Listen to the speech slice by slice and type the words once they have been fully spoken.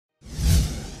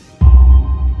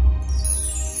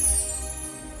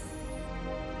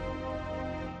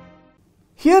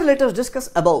Here let us discuss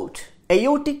about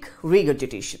aortic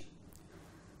regurgitation.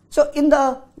 So in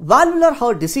the valvular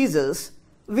heart diseases,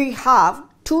 we have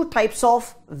two types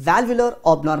of valvular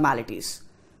abnormalities.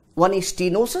 One is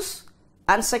stenosis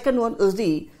and second one is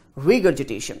the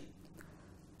regurgitation.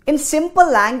 In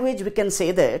simple language, we can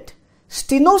say that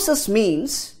stenosis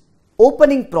means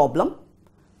opening problem,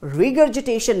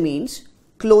 regurgitation means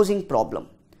closing problem.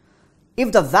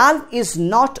 If the valve is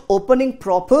not opening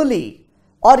properly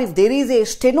or if there is a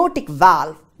stenotic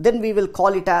valve, then we will call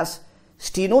it as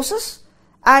stenosis,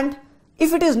 and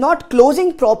if it is not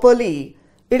closing properly,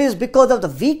 it is because of the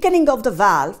weakening of the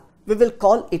valve, we will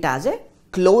call it as a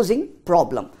closing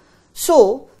problem.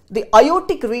 So the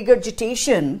aortic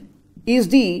regurgitation is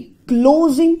the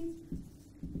closing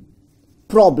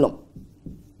problem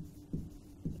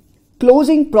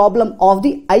of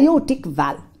the aortic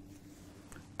valve.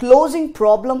 Closing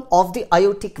problem of the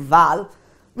aortic valve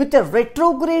with a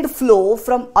retrograde flow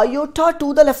from aorta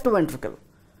to the left ventricle.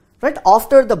 Right,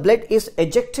 after the blood is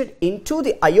ejected into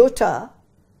the aorta,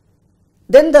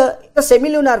 then the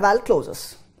semilunar valve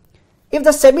closes. If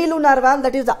the semilunar valve,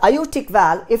 that is the aortic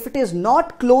valve, if it is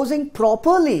not closing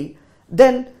properly,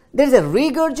 then there is a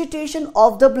regurgitation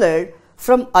of the blood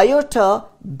from aorta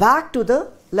back to the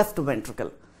left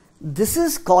ventricle. This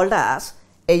is called as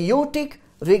aortic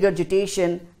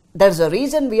regurgitation. That's the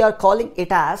reason we are calling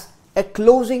it as a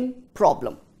closing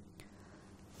problem.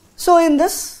 So in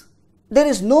this, there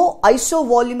is no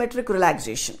isovolumetric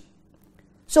relaxation.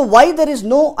 So why there is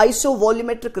no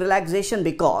isovolumetric relaxation?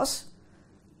 Because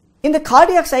in the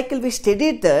cardiac cycle we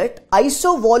studied that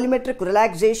isovolumetric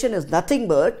relaxation is nothing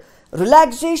but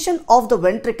relaxation of the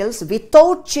ventricles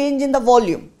without change in the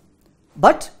volume.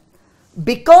 But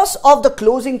because of the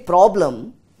closing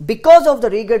problem, because of the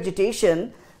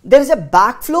regurgitation, there is a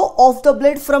backflow of the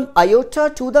blood from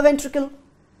aorta to the ventricle.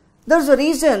 There is a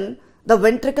reason the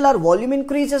ventricular volume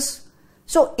increases.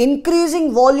 So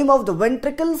increasing volume of the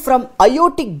ventricle from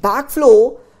aortic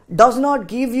backflow does not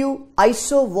give you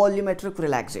isovolumetric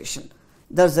relaxation.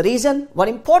 There's a reason. One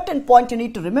important point you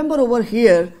need to remember over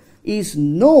here is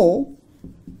no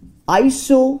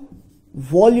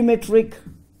isovolumetric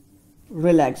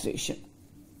relaxation.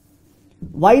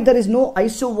 Why there is no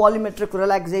isovolumetric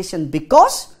relaxation?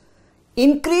 Because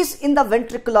increase in the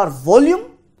ventricular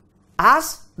volume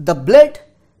as the blood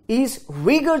is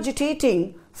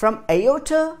regurgitating from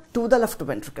aorta to the left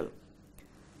ventricle.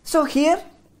 So here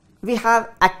we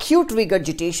have acute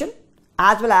regurgitation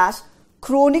as well as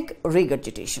chronic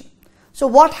regurgitation. So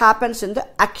what happens in the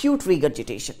acute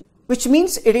regurgitation? Which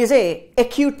means it is a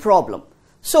acute problem.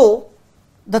 So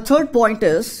the third point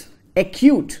is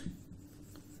acute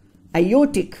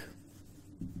aortic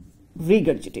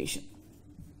regurgitation.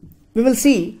 We will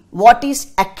see what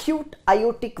is acute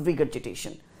aortic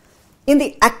regurgitation. In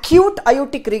the acute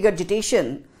aortic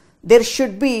regurgitation, there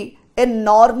should be a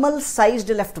normal sized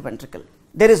left ventricle.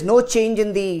 There is no change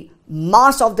in the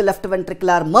mass of the left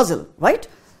ventricular muscle, right?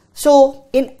 So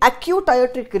in acute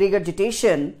aortic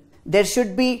regurgitation, there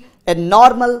should be a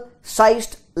normal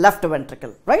sized left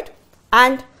ventricle, right?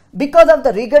 And because of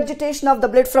the regurgitation of the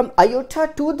blood from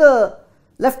aorta to the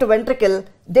left ventricle,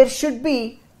 there should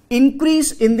be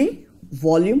increase in the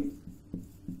volume,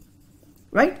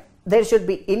 right? There should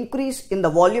be increase in the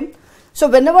volume. So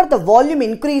whenever the volume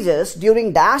increases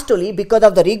during diastole because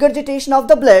of the regurgitation of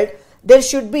the blood, there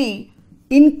should be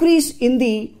increase in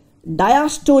the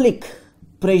diastolic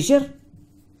pressure.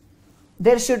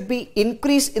 There should be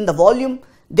increase in the volume.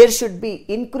 There should be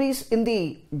increase in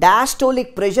the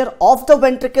diastolic pressure of the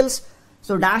ventricles.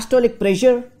 So diastolic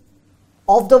pressure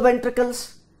of the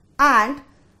ventricles, and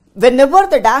whenever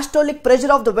the diastolic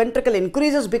pressure of the ventricle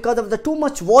increases because of the too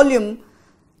much volume,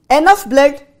 enough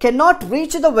blood cannot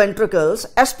reach the ventricles,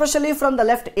 especially from the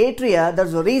left atria.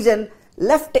 That's the reason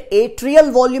left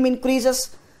atrial volume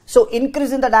increases. So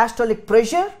increase in the diastolic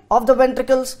pressure of the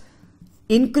ventricles,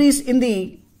 increase in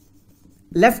the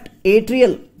left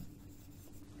atrial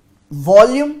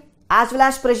volume as well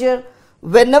as pressure.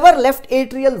 Whenever left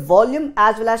atrial volume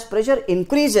as well as pressure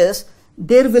increases,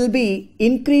 there will be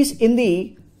increase in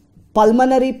the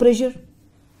pulmonary pressure,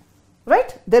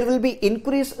 right? There will be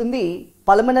increase in the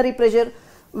pulmonary pressure.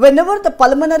 Whenever the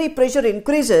pulmonary pressure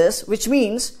increases, which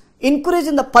means increase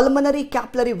in the pulmonary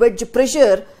capillary wedge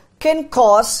pressure, can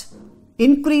cause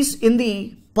increase in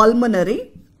the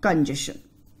pulmonary congestion.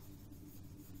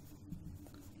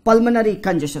 Pulmonary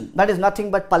congestion, that is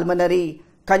nothing but pulmonary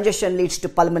congestion leads to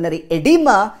pulmonary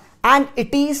edema, and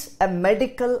it is a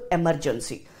medical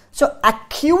emergency. So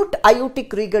acute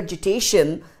aortic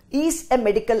regurgitation is a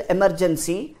medical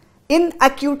emergency. In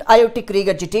acute aortic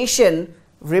regurgitation,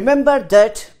 remember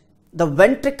that the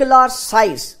ventricular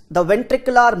size, the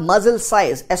ventricular muscle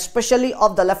size, especially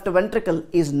of the left ventricle,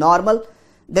 is normal.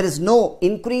 There is no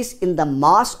increase in the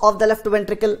mass of the left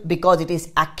ventricle because it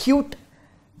is acute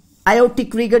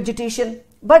aortic regurgitation,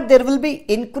 but there will be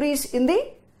increase in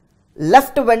the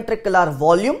left ventricular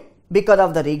volume because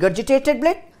of the regurgitated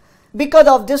blood. Because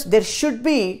of this, there should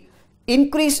be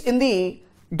increase in the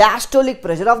diastolic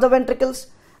pressure of the ventricles,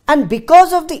 and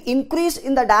because of the increase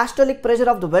in the diastolic pressure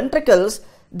of the ventricles,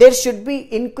 there should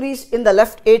be increase in the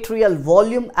left atrial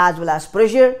volume as well as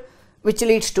pressure, which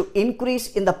leads to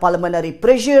increase in the pulmonary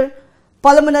pressure.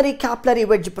 Pulmonary capillary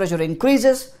wedge pressure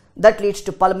increases, that leads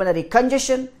to pulmonary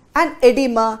congestion and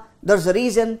edema. There's a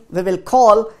reason we will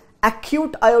call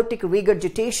acute aortic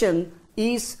regurgitation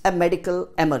is a medical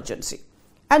emergency.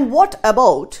 And what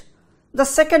about the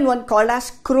second one called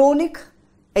as chronic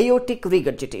aortic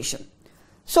regurgitation?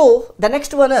 So the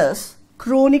next one is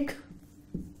chronic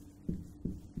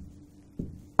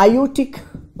aortic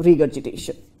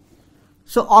regurgitation.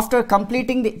 So after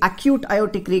completing the acute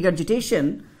aortic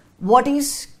regurgitation, what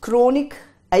is chronic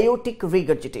aortic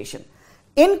regurgitation?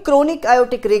 In chronic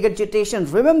aortic regurgitation,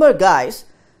 remember guys,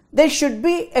 there should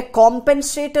be a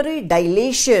compensatory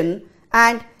dilation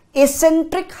and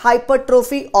eccentric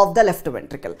hypertrophy of the left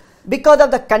ventricle. Because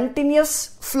of the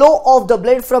continuous flow of the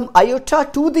blood from aorta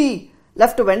to the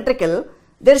left ventricle,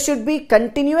 there should be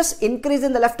continuous increase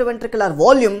in the left ventricular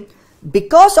volume.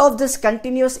 Because of this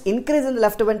continuous increase in the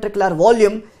left ventricular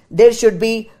volume, there should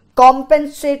be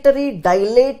compensatory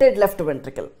dilated left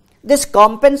ventricle. This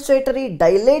compensatory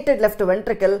dilated left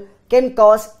ventricle can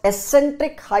cause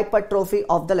eccentric hypertrophy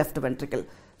of the left ventricle.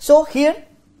 So here,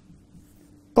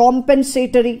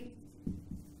 compensatory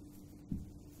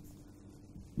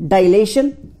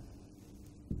dilation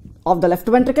of the left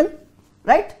ventricle,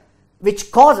 right,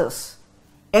 which causes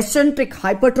eccentric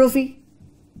hypertrophy,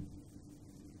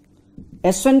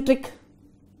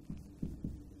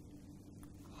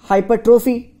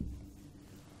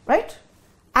 right,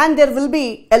 and there will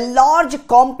be a large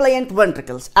compliant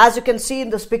ventricles. As you can see in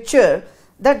this picture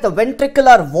that the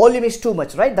ventricular volume is too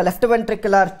much, right? The left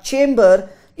ventricular chamber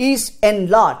is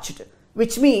enlarged,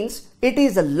 which means it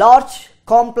is a large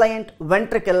compliant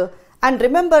ventricle. And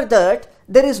remember that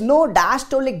there is no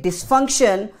diastolic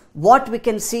dysfunction what we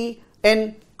can see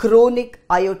in chronic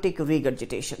aortic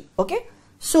regurgitation. Okay,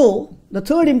 so the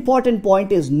third important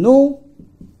point is no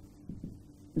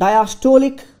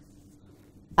diastolic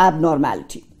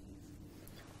abnormality.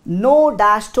 No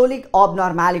diastolic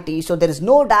abnormality. So there is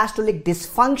no diastolic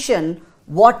dysfunction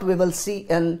what we will see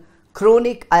in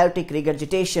chronic aortic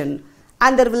regurgitation,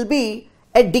 and there will be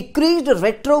a decreased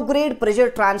retrograde pressure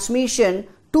transmission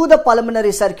to the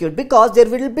pulmonary circuit because there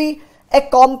will be a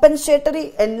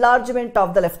compensatory enlargement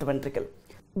of the left ventricle.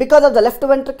 Because of the left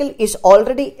ventricle is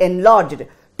already enlarged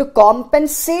to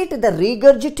compensate the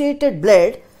regurgitated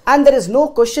blood, and there is no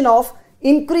question of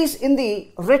increase in the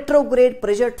retrograde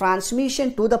pressure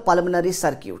transmission to the pulmonary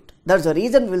circuit. That's the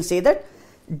reason we will say that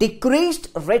decreased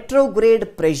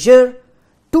retrograde pressure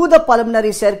to the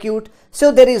pulmonary circuit.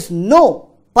 So there is no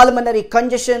pulmonary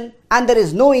congestion and there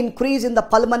is no increase in the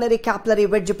pulmonary capillary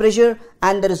wedge pressure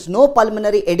and there is no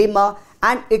pulmonary edema,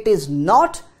 and it is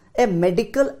not a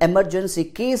medical emergency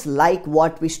case like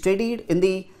what we studied in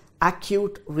the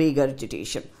acute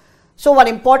regurgitation. So one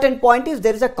important point is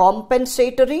there is a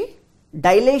compensatory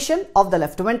dilation of the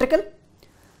left ventricle,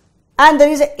 and there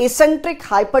is an eccentric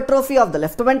hypertrophy of the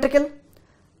left ventricle,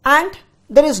 and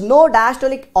there is no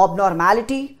diastolic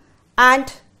abnormality,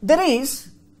 and there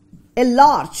is a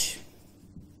large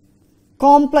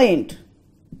compliant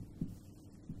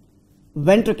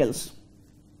ventricles.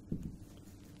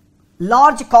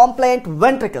 Large compliant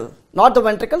ventricle, not the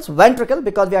ventricles, ventricle,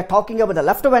 because we are talking about the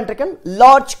left ventricle,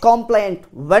 large compliant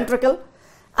ventricle.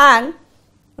 And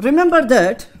remember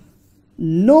that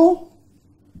no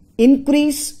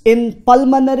increase in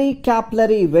pulmonary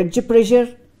capillary wedge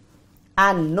pressure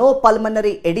and no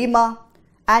pulmonary edema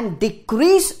and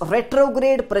decreased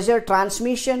retrograde pressure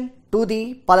transmission to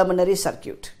the pulmonary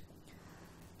circuit.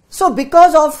 So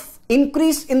because of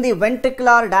increase in the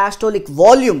ventricular diastolic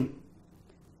volume,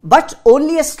 but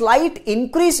only a slight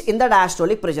increase in the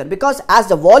diastolic pressure, because as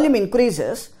the volume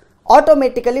increases,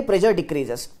 automatically pressure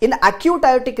decreases. In acute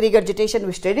aortic regurgitation,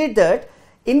 we studied that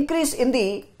increase in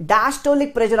the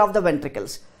diastolic pressure of the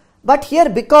ventricles. But here,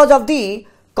 because of the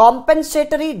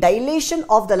compensatory dilation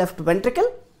of the left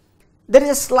ventricle, there is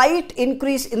a slight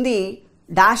increase in the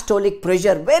diastolic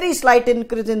pressure, very slight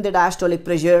increase in the diastolic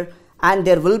pressure, and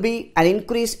there will be an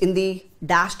increase in the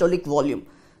diastolic volume.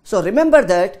 So remember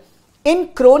that in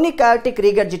chronic aortic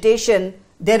regurgitation,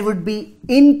 there would be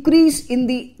increase in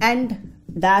the end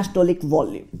diastolic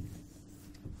volume.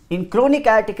 In chronic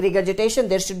aortic regurgitation,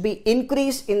 there should be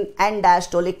increase in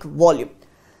end-diastolic volume.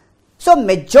 So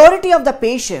majority of the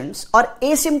patients are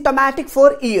asymptomatic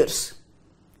for years,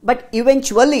 but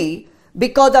eventually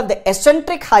because of the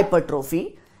eccentric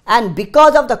hypertrophy and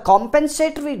because of the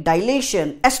compensatory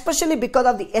dilation, especially because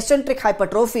of the eccentric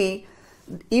hypertrophy,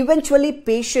 eventually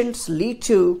patients lead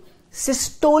to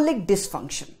systolic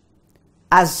dysfunction.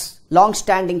 As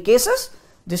long-standing cases,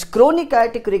 this chronic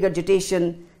aortic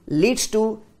regurgitation leads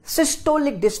to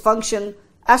systolic dysfunction,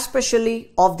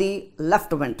 especially of the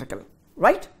left ventricle,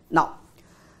 right? Now,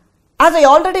 as I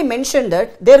already mentioned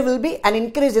that there will be an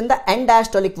increase in the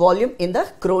end-diastolic volume in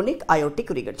the chronic aortic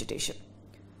regurgitation.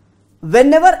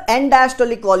 Whenever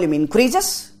end-diastolic volume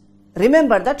increases,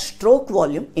 remember that stroke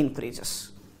volume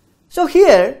increases. So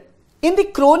here, in the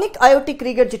chronic aortic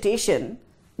regurgitation,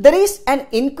 there is an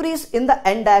increase in the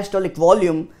end-diastolic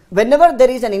volume. Whenever there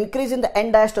is an increase in the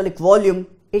end-diastolic volume,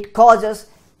 it causes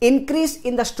increase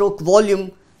in the stroke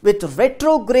volume, with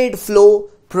retrograde flow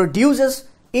produces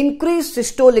increased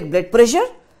systolic blood pressure,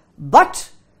 but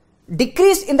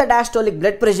decrease in the diastolic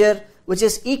blood pressure, which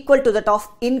is equal to that of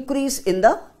increase in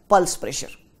the pulse pressure.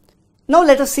 Now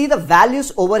let us see the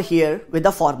values over here with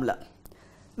the formula.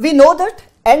 We know that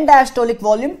end diastolic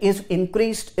volume is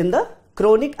increased in the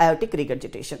chronic aortic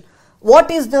regurgitation. What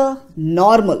is the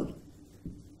normal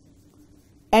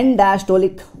end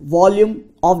diastolic volume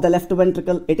of the left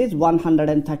ventricle? It is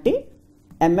 130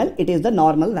 ml. It is the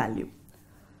normal value.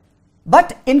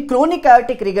 But in chronic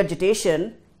aortic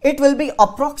regurgitation, it will be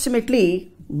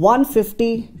approximately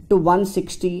 150 to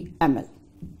 160 ml.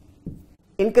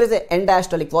 Increase the end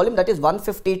diastolic volume, that is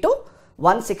 150 to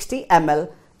 160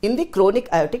 ml in the chronic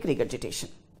aortic regurgitation.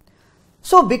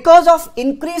 So because of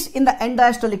increase in the end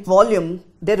diastolic volume,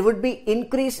 there would be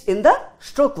increase in the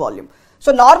stroke volume.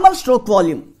 So normal stroke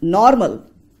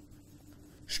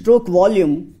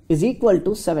volume is equal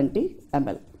to 70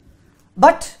 ml.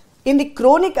 But in the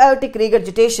chronic aortic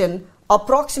regurgitation,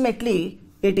 approximately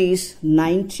it is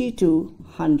 90 to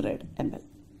 100 ml.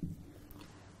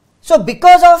 So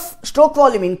because of stroke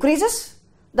volume increases,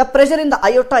 the pressure in the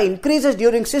aorta increases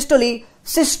during systole,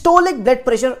 systolic blood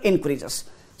pressure increases.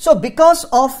 So because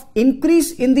of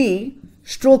increase in the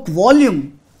stroke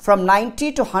volume from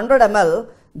 90 to 100 ml,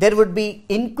 there would be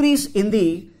increase in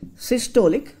the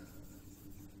systolic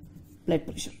blood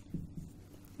pressure.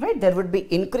 Right? There would be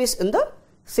increase in the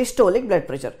systolic blood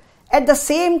pressure. At the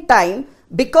same time,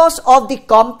 because of the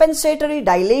compensatory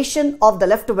dilation of the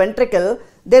left ventricle,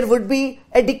 there would be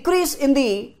a decrease in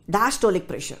the diastolic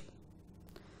pressure.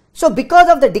 So because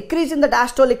of the decrease in the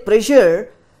diastolic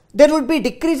pressure, there would be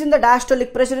decrease in the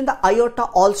diastolic pressure in the aorta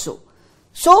also.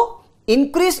 So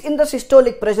increase in the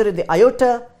systolic pressure in the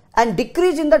aorta and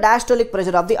decrease in the diastolic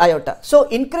pressure of the aorta. So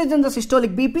increase in the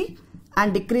systolic BP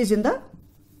and decrease in the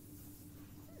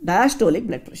diastolic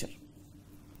blood pressure.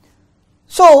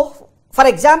 So for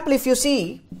example, if you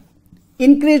see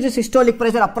increased systolic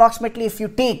pressure, approximately if you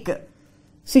take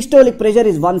systolic pressure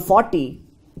is 140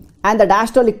 and the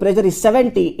diastolic pressure is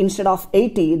 70 instead of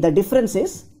 80, the difference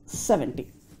is 70.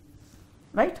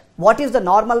 Right? What is the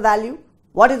normal value?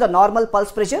 What is the normal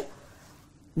pulse pressure?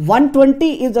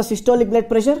 120 is the systolic blood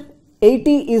pressure,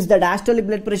 80 is the diastolic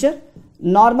blood pressure,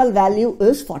 normal value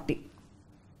is 40.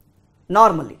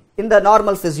 Normally, in the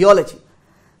normal physiology.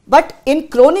 But in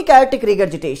chronic aortic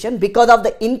regurgitation, because of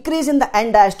the increase in the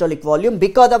end diastolic volume,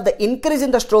 because of the increase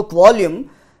in the stroke volume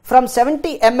from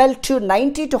 70 ml to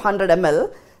 90 to 100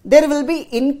 ml, there will be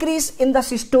increase in the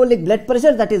systolic blood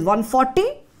pressure, that is 140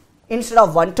 instead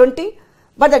of 120.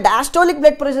 But the diastolic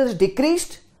blood pressure is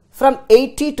decreased from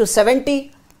 80 to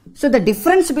 70. So the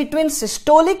difference between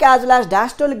systolic as well as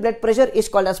diastolic blood pressure is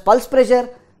called as pulse pressure,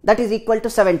 that is equal to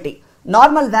 70.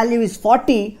 Normal value is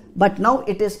 40, but now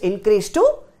it is increased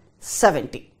to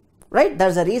 70. Right?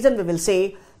 That's the reason we will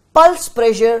say pulse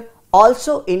pressure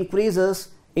also increases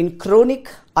in chronic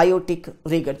aortic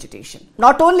regurgitation.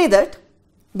 Not only that,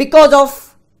 because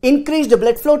of increased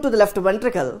blood flow to the left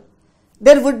ventricle,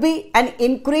 there would be an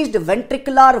increased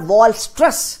ventricular wall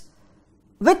stress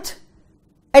with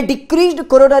a decreased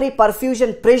coronary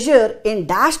perfusion pressure in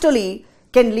diastole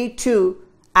can lead to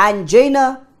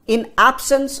angina in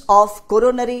absence of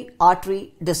coronary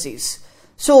artery disease.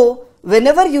 So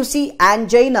whenever you see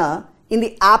angina in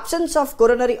the absence of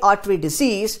coronary artery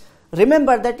disease,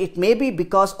 remember that it may be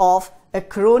because of a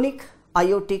chronic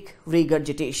aortic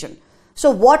regurgitation.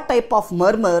 So what type of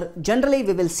murmur generally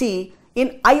we will see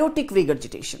in aortic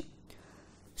regurgitation?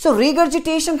 So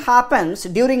regurgitation happens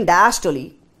during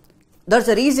diastole. That's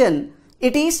the reason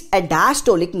it is a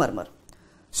diastolic murmur.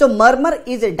 So murmur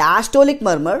is a diastolic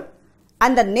murmur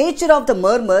and the nature of the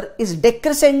murmur is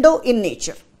decrescendo in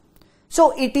nature. So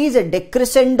it is a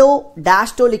decrescendo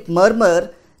diastolic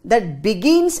murmur that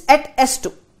begins at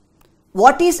S2.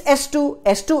 What is S2?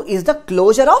 S2 is the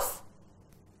closure of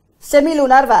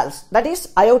semilunar valves, that is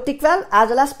aortic valve as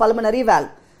well as pulmonary valve.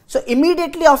 So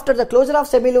immediately after the closure of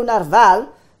semilunar valve,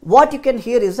 what you can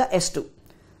hear is the S2.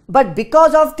 But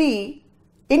because of the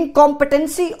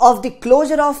incompetency of the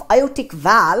closure of aortic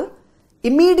valve,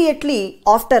 immediately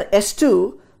after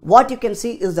S2, what you can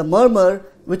see is the murmur,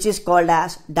 which is called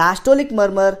as diastolic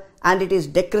murmur, and it is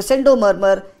decrescendo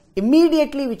murmur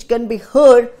immediately, which can be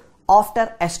heard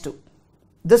after S2.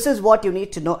 This is what you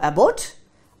need to know about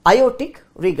aortic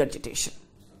regurgitation.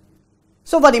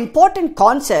 So one important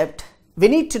concept we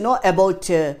need to know about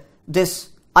this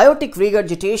aortic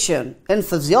regurgitation in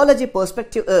physiology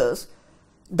perspective is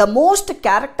the most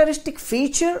characteristic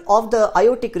feature of the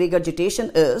aortic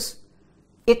regurgitation is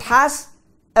it has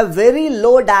a very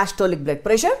low diastolic blood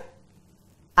pressure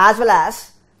as well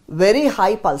as very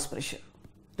high pulse pressure.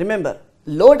 Remember,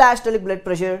 low diastolic blood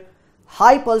pressure,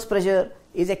 high pulse pressure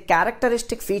is a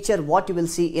characteristic feature what you will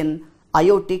see in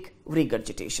aortic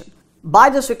regurgitation. By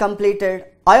this we completed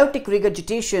aortic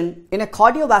regurgitation in a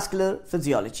cardiovascular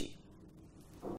physiology.